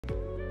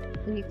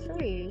When you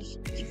cruise,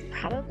 you've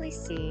probably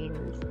seen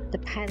the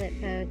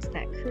pilot boats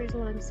that cruise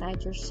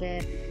alongside your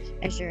ship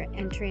as you're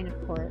entering a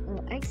port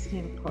or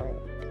exiting a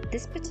port.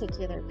 This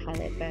particular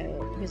pilot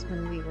boat was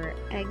when we were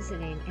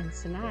exiting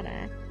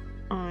Ensenada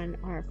on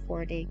our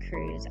 4-day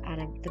cruise out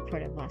of the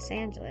port of Los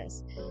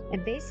Angeles.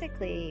 And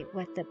basically,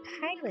 what the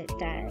pilot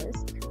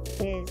does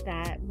is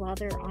that while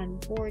they're on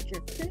board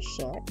your cruise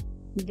ship,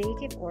 they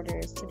give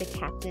orders to the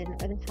captain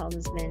or the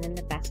helmsman in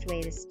the best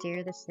way to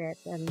steer the ship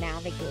or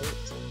navigate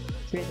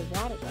through the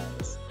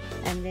waterways.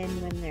 And then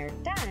when they're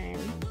done,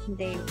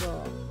 they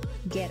will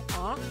get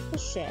off the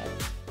ship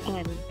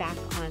and back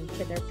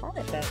onto their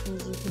pilot boat.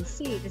 And as you can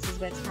see, this is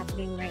what's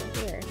happening right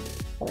here.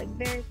 I look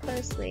very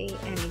closely,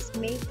 and he's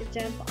made the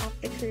jump off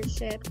the cruise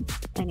ship,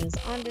 and he's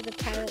onto the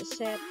pilot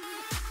ship.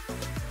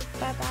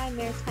 Bye-bye,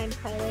 maritime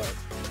pilot.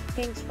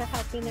 Thanks for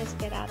helping us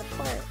get out of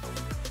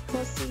port.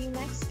 We'll see you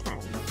next time.